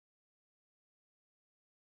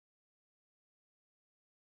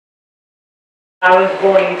I was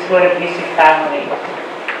born into an abusive family.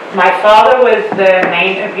 My father was the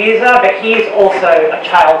main abuser, but he is also a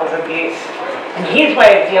child of abuse. And his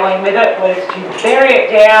way of dealing with it was to bury it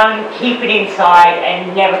down, keep it inside, and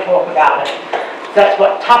never talk about it. That's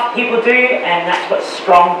what tough people do, and that's what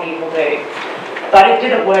strong people do. But it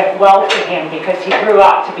didn't work well for him because he grew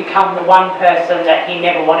up to become the one person that he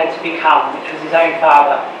never wanted to become, which was his own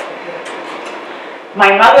father.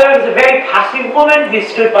 My mother was a very passive woman who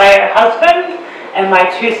stood by her husband, and my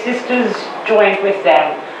two sisters joined with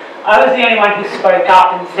them. I was the only one who spoke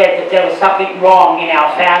up and said that there was something wrong in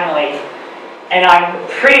our family, and I'm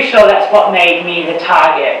pretty sure that's what made me the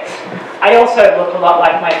target. I also look a lot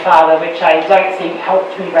like my father, which I don't think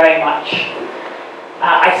helped me very much.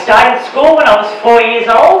 I started school when I was 4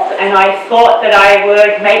 years old, and I thought that I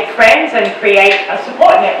would make friends and create a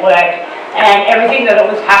support network, and everything that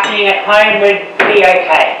was happening at home would be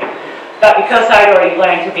okay. But because I'd already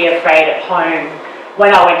learned to be afraid at home,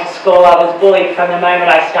 when I went to school I was bullied from the moment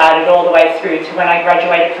I started all the way through to when I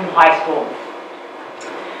graduated from high school.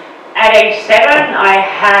 At age 7 I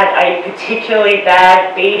had a particularly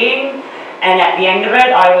bad beating, and at the end of it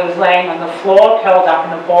I was laying on the floor curled up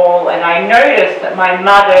in a ball, and I noticed that my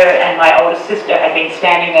mother and my older sister had been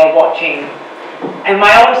standing there watching. And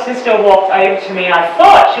my older sister walked over to me, and I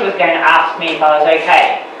thought she was going to ask me if I was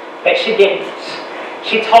okay, but she didn't.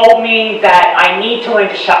 She told me that I need to learn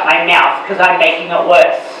to shut my mouth because I'm making it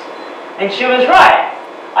worse. And she was right.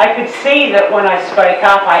 I could see that when I spoke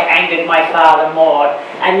up I angered my father more,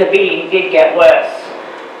 and the beating did get worse.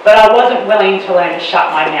 But I wasn't willing to learn to shut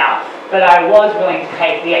my mouth, but I was willing to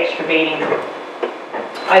take the extra beating.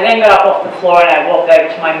 I then got up off the floor and I walked over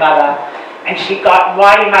to my mother, and she got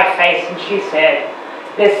right in my face and she said,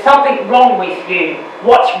 "There's something wrong with you.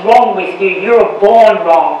 What's wrong with you? You were born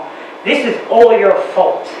wrong. This is all your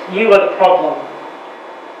fault. You are the problem."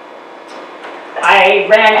 I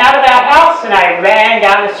ran out of our house and I ran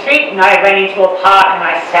down the street and I ran into a park and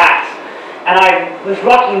I sat. And I was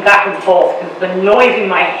rocking back and forth because the noise in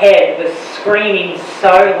my head was screaming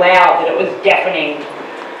so loud that it was deafening.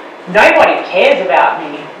 Nobody cares about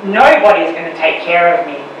me. Nobody's going to take care of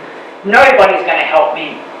me. Nobody's going to help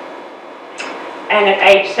me. And at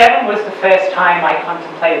age 7 was the first time I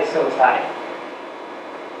contemplated suicide.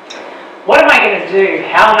 What am I going to do?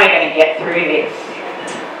 How am I going to get through this?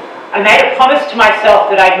 I made a promise to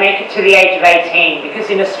myself that I'd make it to the age of 18, because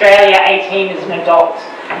in Australia 18 is an adult.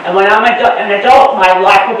 And when I'm an adult, my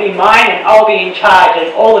life will be mine and I'll be in charge,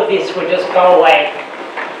 and all of this will just go away.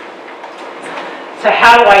 So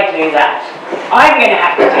how do I do that? I'm going to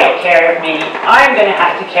have to take care of me. I'm going to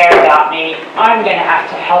have to care about me. I'm going to have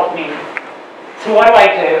to help me. So what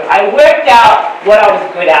do? I worked out what I was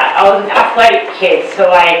good at. I was an athletic kid,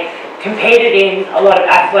 so I competed in a lot of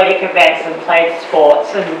athletic events and played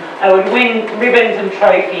sports, and I would win ribbons and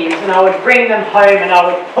trophies, and I would bring them home and I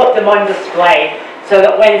would put them on display so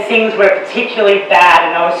that when things were particularly bad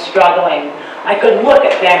and I was struggling, I could look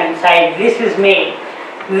at them and say, "This is me.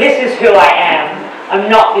 This is who I am. I'm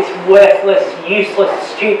not this worthless, useless,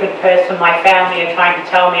 stupid person my family are trying to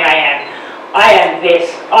tell me I am. I am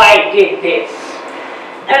this. I did this."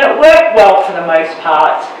 And it worked well for the most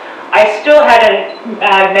part. I still hadn't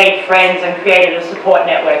made friends and created a support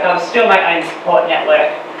network. I was still my own support network.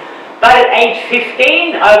 But at age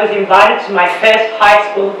 15, I was invited to my first high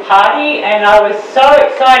school party, and I was so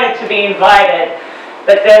excited to be invited.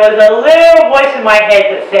 But there was a little voice in my head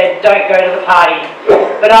that said, "Don't go to the party."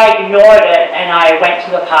 But I ignored it and I went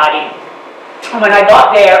to the party. And when I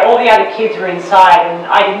got there, all the other kids were inside and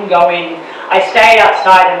I didn't go in. I stayed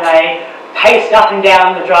outside and I paced up and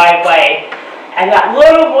down the driveway. And that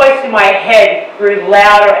little voice in my head grew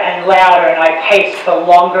louder and louder, and I paced for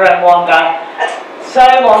longer and longer. So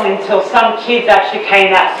long until some kids actually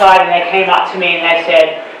came outside and they came up to me and they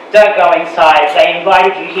said, "Don't go inside. They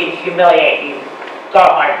invited you here to humiliate you. Go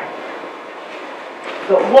home."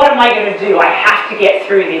 But what am I going to do? I have to get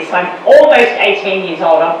through this. I'm almost 18 years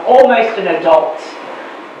old. I'm almost an adult.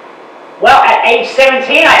 Well, at age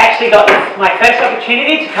 17, I actually got my first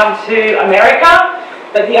opportunity to come to America.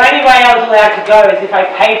 But the only way I was allowed to go is if I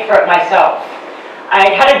paid for it myself. I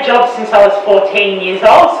had a job since I was 14 years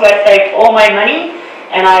old, so I saved all my money,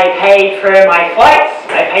 and I paid for my flights,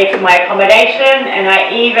 I paid for my accommodation, and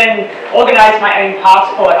I even organised my own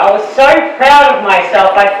passport. I was so proud of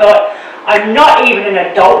myself. I thought, I'm not even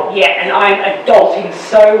an adult yet, and I'm adulting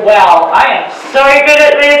so well. I am so good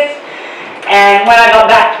at this. And when I got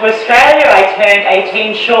back to Australia, I turned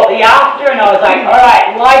 18 shortly after, and I was like, all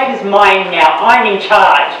right, life is mine now. I'm in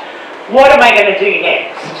charge. What am I going to do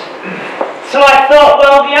next? So I thought,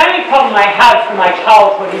 well, the only problem I have from my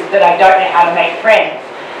childhood is that I don't know how to make friends.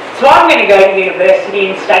 So I'm going to go to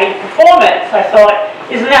university and study performance. I thought,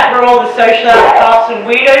 isn't that where all the social outcasts and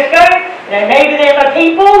weirdos go? You know, maybe they're my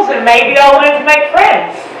peoples, and maybe I'll learn to make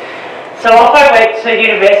friends. So off I went to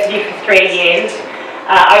university for 3 years.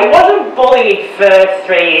 I wasn't bullied for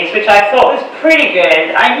 3 years, which I thought was pretty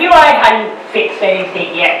good. I knew I hadn't fixed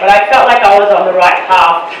anything yet, but I felt like I was on the right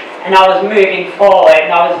path, and I was moving forward,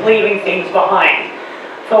 and I was leaving things behind.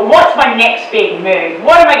 So what's my next big move?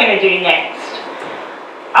 What am I going to do next?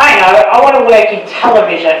 I know, I want to work in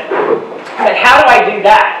television. But how do I do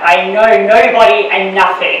that? I know nobody and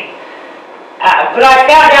nothing. But I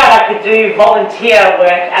found out I could do volunteer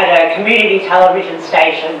work at a community television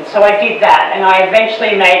station. So I did that, and I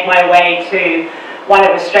eventually made my way to one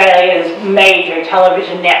of Australia's major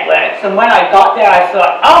television networks. And when I got there, I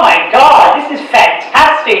thought, oh my God, this is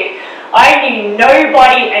fantastic. I knew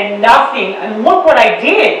nobody and nothing, and look what I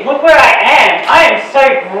did. Look where I am. I am so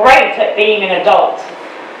great at being an adult.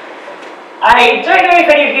 I don't know if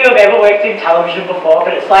any of you have ever worked in television before,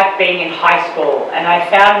 but it's like being in high school, and I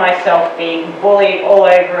found myself being bullied all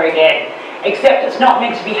over again, except it's not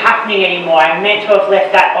meant to be happening anymore. I'm meant to have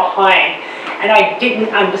left that behind, and I didn't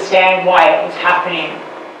understand why it was happening.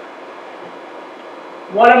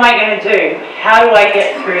 What am I going to do? How do I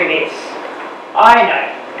get through this? I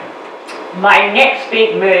know. My next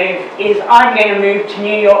big move is I'm going to move to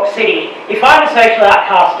New York City. If I'm a social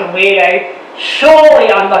outcast and weirdo,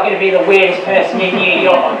 surely I'm not going to be the weirdest person in New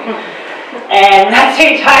York. And that's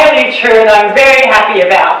entirely true, and I'm very happy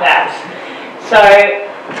about that. So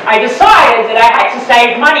I decided that I had to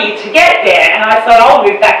save money to get there, and I thought I'll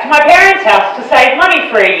move back to my parents' house to save money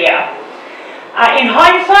for a year. In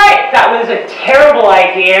hindsight, that was a terrible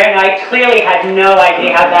idea, and I clearly had no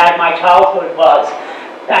idea how bad my childhood was.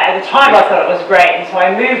 At the time I thought it was great, and so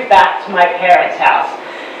I moved back to my parents' house.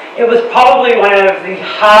 It was probably one of the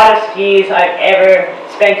hardest years I've ever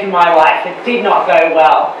spent in my life. It did not go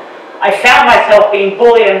well. I found myself being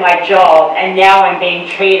bullied in my job, and now I'm being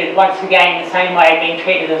treated once again the same way I've been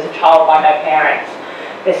treated as a child by my parents.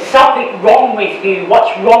 There's something wrong with you.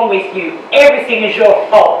 What's wrong with you? Everything is your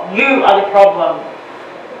fault. You are the problem.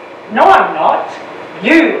 No, I'm not.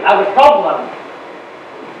 You are the problem.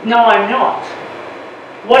 No, I'm not.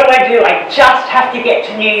 What do? I just have to get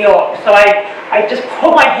to New York. So I just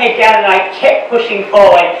put my head down and I kept pushing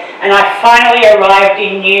forward, and I finally arrived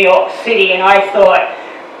in New York City, and I thought,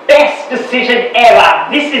 best decision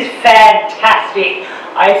ever. This is fantastic.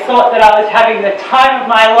 I thought that I was having the time of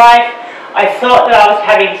my life. I thought that I was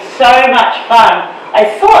having so much fun. I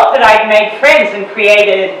thought that I'd made friends and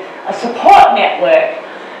created a support network.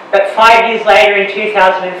 But 5 years later, in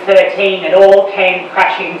 2013, it all came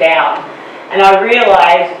crashing down. And I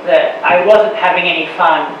realised that I wasn't having any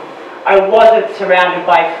fun. I wasn't surrounded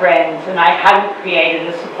by friends, and I hadn't created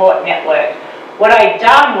a support network. What I'd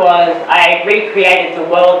done was I recreated the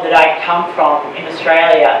world that I'd come from in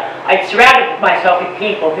Australia. I'd surrounded myself with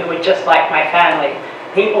people who were just like my family,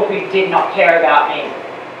 people who did not care about me.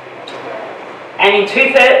 And in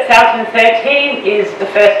 2013 is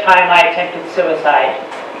the first time I attempted suicide.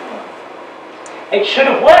 It should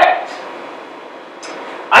have worked.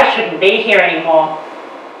 I shouldn't be here anymore,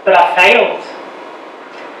 but I failed.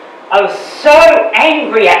 I was so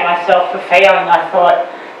angry at myself for failing. I thought,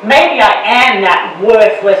 maybe I am that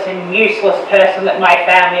worthless and useless person that my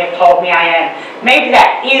family have told me I am. Maybe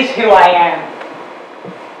that is who I am.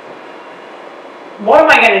 What am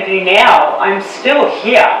I going to do now? I'm still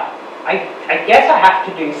here. I guess I have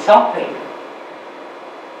to do something.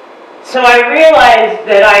 So I realised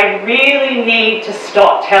that I really need to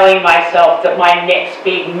stop telling myself that my next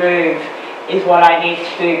big move is what I need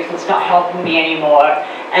to do because it's not helping me anymore,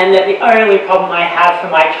 and that the only problem I have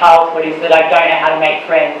from my childhood is that I don't know how to make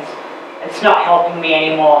friends. It's not helping me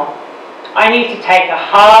anymore. I need to take a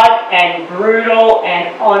hard and brutal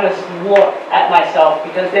and honest look at myself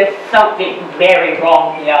because there's something very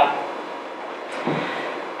wrong here.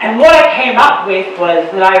 And what I came up with was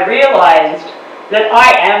that I realised that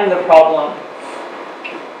I am the problem.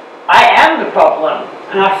 I am the problem.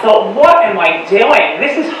 And I thought, what am I doing?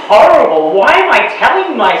 This is horrible. Why am I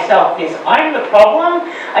telling myself this? I'm the problem?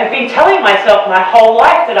 I've been telling myself my whole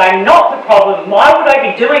life that I'm not the problem. Why would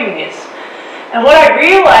I be doing this? And what I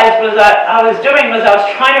realized was that I was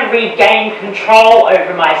trying to regain control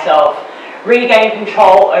over myself, regain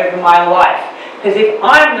control over my life. Because if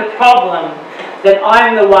I'm the problem, then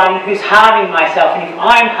I'm the one who's harming myself. And if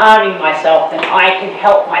I'm harming myself, then I can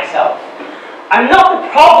help myself. I'm not the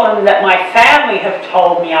problem that my family have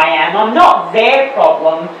told me I am. I'm not their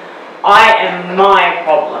problem. I am my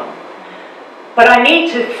problem. But I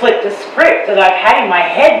need to flip the script that I've had in my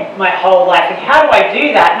head my whole life. And how do I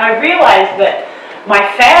do that? And I realized that My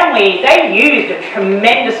family, they used a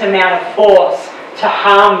tremendous amount of force to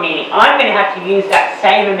harm me. I'm going to have to use that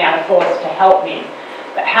same amount of force to help me.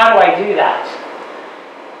 But how do I do that?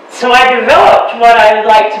 So I developed what I would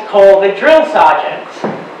like to call the drill sergeant.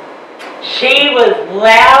 She was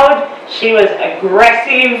loud, she was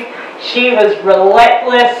aggressive, she was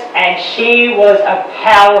relentless, and she was a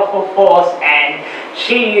powerful force, and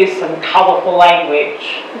she used some colourful language.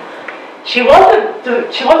 She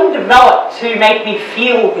wasn't developed to make me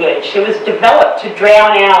feel good. She was developed to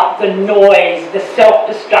drown out the noise, the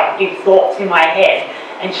self-destructive thoughts in my head,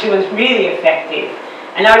 and she was really effective.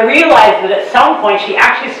 And I realised that at some point she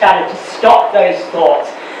actually started to stop those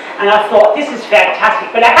thoughts. And I thought, this is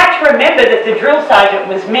fantastic. But I had to remember that the drill sergeant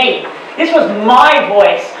was me. This was my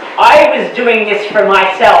voice. I was doing this for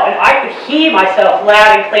myself, and I could hear myself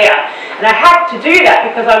loud and clear. And I had to do that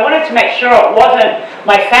because I wanted to make sure it wasn't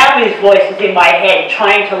my family's voices in my head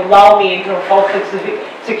trying to lull me into a false sense of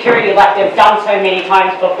security like they've done so many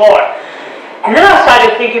times before. And then I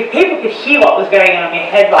started to think, if people could hear what was going on in my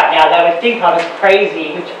head right now, they would think I was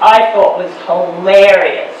crazy, which I thought was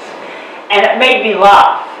hilarious. And it made me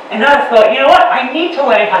laugh. And then I thought, you know what, I need to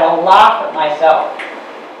learn how to laugh at myself.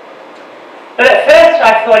 But at first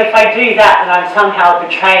I thought, if I do that, then I'm somehow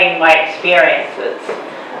betraying my experiences.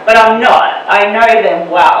 But I'm not. I know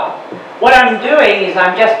them well. What I'm doing is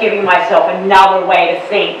I'm just giving myself another way to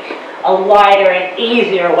think, a lighter and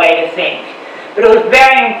easier way to think. But it was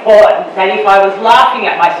very important that if I was laughing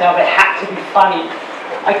at myself, it had to be funny.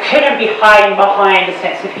 I couldn't be hiding behind a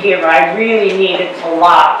sense of humour. I really needed to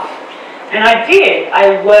laugh. And I did.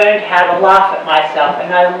 I learned how to laugh at myself,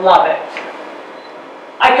 and I love it.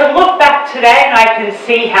 I can look back today and I can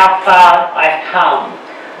see how far I've come.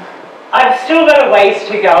 I've still got a ways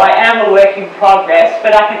to go. I am a work in progress,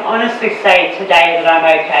 but I can honestly say today that I'm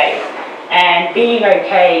okay. And being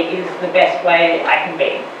okay is the best way I can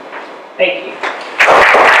be. Thank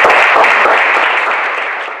you.